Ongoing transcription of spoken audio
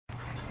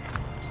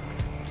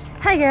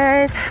Hi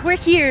guys, we're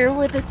here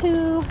with the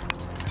two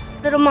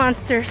little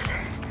monsters.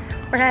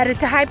 We're headed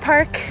to Hyde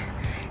Park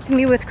to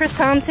meet with Chris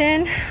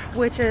Thompson,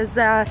 which is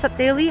Sup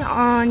Daily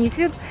on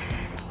YouTube,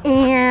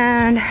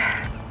 and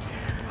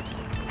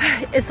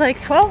it's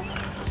like 12.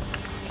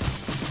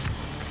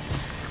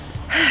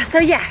 So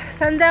yeah,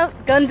 sun's out,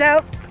 guns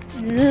out.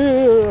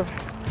 Ugh.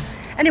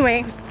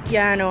 Anyway,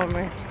 yeah, I know I'm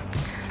right.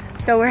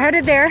 So we're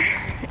headed there,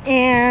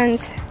 and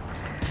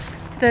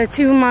the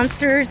two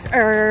monsters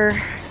are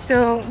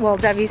still, well,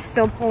 Devi's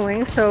still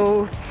pulling,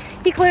 so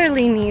he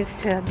clearly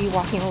needs to be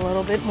walking a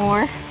little bit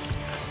more.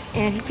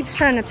 And he keeps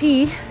trying to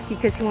pee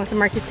because he wants to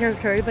mark his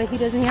territory, but he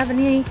doesn't have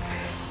any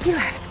pee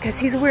left because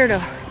he's a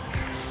weirdo.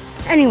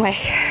 Anyway,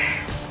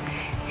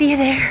 see you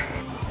there.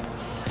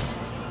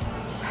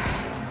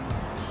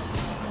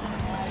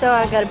 So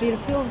I got a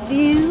beautiful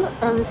view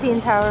of the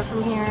CN Tower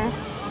from here.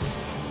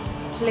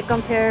 Lake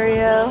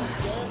Ontario.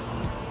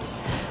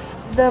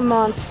 The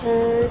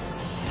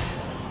monsters.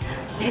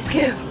 Let's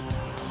go.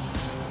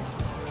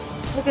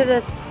 Look at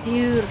this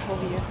beautiful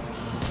view.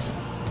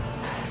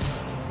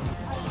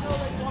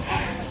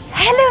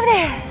 Hello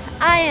there!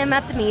 I am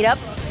at the meetup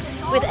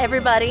with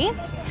everybody.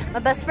 My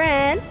best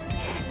friend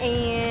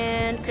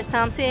and Chris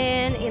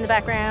Thompson in the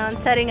background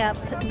setting up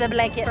the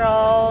blanket for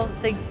all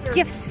the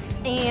gifts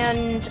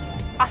and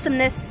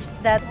awesomeness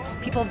that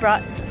people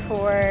brought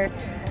for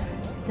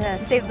the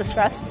Save the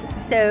Scruffs.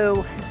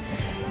 So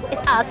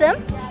it's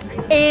awesome.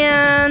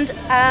 And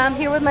I'm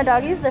here with my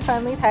doggies. They're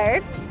finally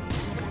tired.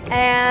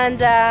 And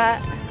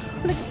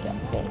look at that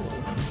face.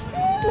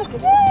 Look at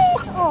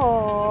that.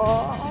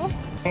 Aww.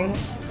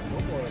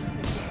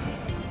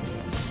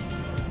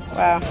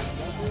 Wow.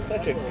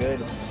 Such a good.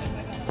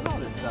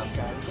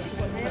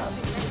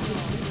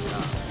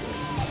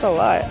 That's a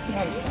lot.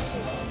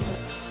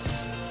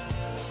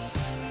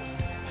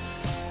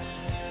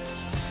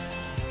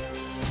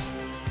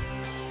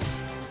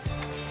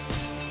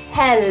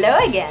 Hello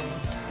again.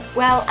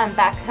 Well, I'm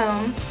back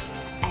home.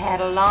 I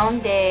had a long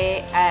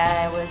day.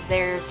 I was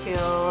there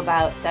till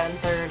about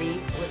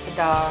 7:30 with the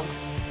dogs.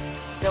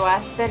 So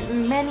I spent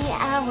many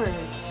hours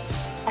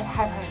at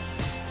Hyde Park.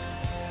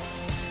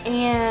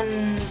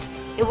 And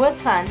it was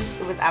fun.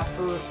 It was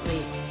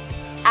absolutely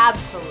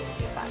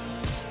fun.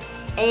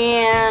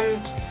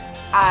 And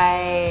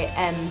I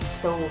am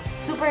so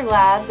super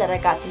glad that I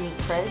got to meet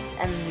Chris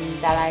and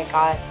that I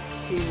got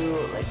to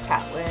like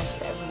chat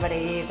with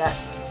everybody that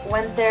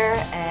went there,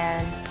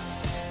 and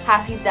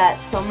happy that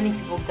so many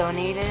people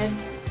donated.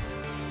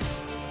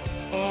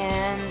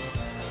 And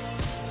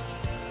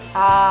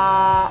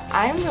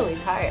I'm really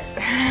tired.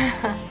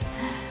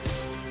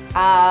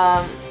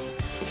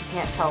 If you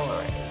can't tell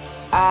already.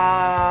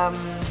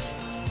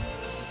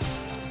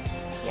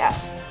 Yeah,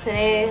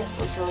 today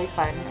was really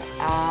fun.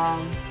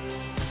 I'm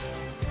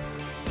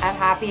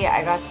happy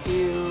I got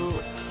to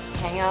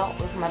hang out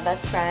with my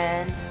best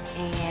friend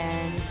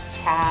and just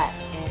chat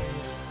and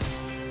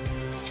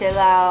chill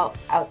out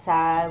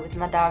outside with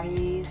my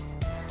doggies.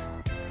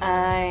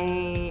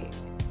 I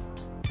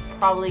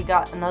probably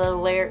got another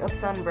layer of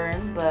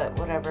sunburn, but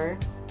whatever.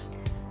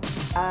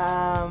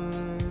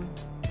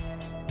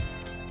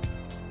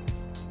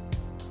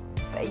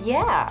 But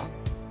yeah,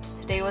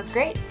 today was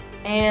great,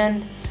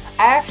 and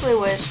I actually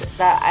wish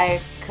that I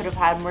could have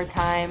had more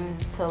time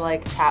to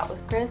like chat with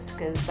Chris,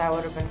 because that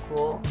would have been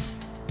cool.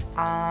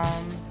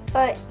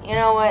 But you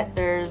know what,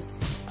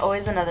 there's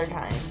always another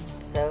time,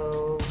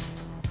 so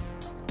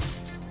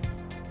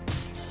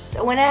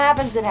when it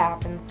happens, it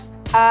happens.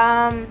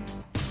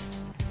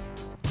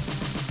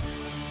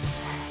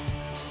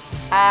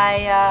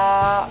 I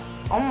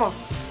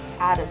almost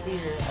had a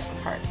seizure at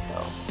the park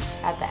though,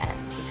 at the end,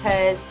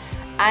 because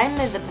I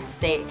made the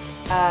mistake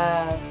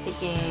of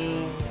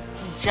taking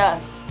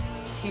just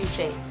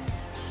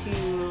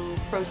two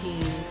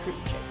protein fruit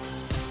shakes.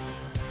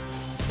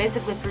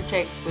 Basically fruit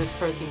shakes with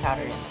protein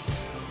powder in it.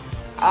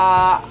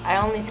 I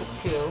only took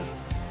 2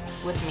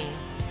 with me,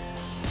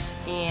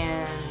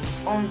 and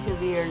only 2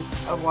 liters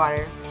of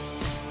water.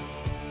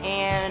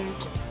 And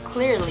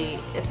clearly,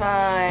 if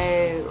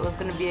I was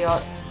going to be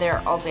out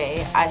there all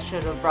day, I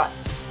should have brought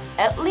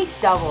at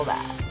least double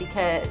that,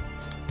 because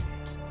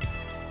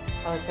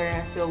I was starting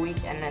to feel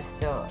weak, and I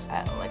still,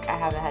 like, I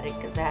have a headache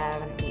because I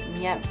haven't eaten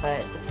yet,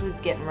 but the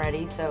food's getting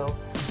ready, so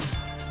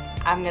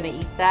I'm going to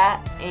eat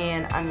that,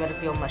 and I'm going to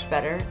feel much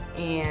better,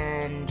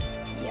 and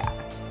yeah.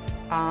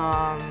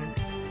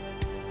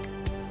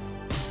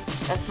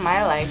 That's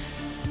my life.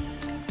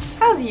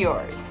 How's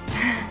yours?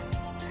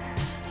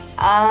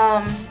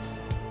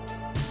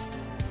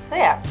 So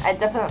yeah, I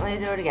definitely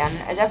do it again.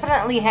 I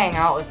definitely hang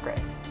out with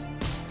Chris,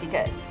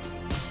 because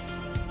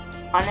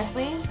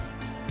honestly,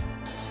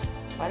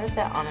 why does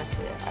that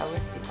honestly? I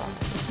always speak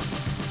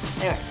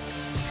honestly. Anyway,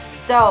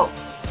 so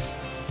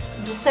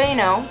just so you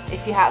know,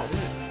 if you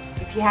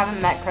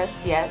haven't met Chris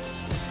yet,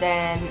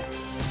 then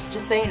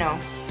just so you know,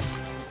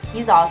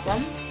 he's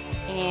awesome,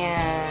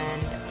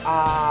 and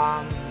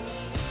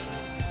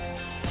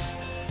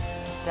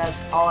that's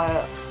all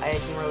I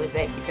can really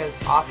say, because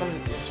awesome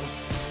is just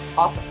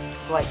awesome.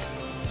 It's like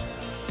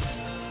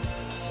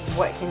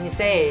what can you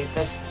say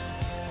that's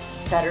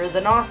better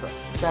than awesome?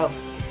 So,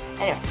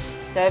 anyway,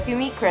 so if you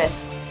meet Chris,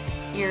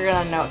 you're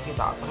gonna know he's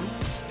awesome.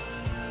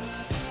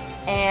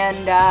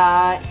 And,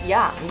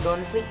 yeah, I'm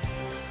going to sleep.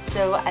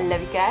 So, I love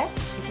you guys.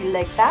 If you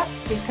like that,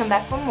 please come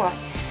back for more.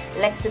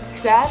 Like,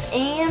 subscribe,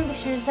 and be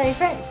sure to tell your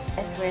friends.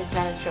 I swear it's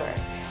not a chore.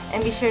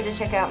 And be sure to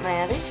check out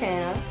my other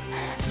channels,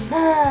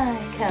 my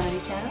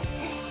comedy channel,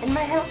 and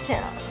my health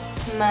channel.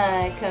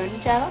 My comedy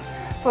channel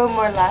for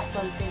more Last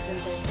Wednesdays and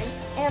Thursdays,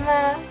 and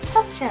my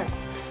health channel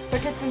for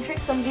tips and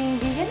tricks on being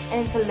vegan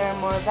and to learn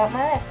more about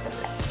my life.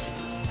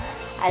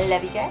 I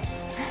love you guys.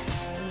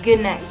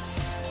 Good night,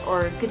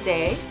 or good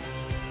day.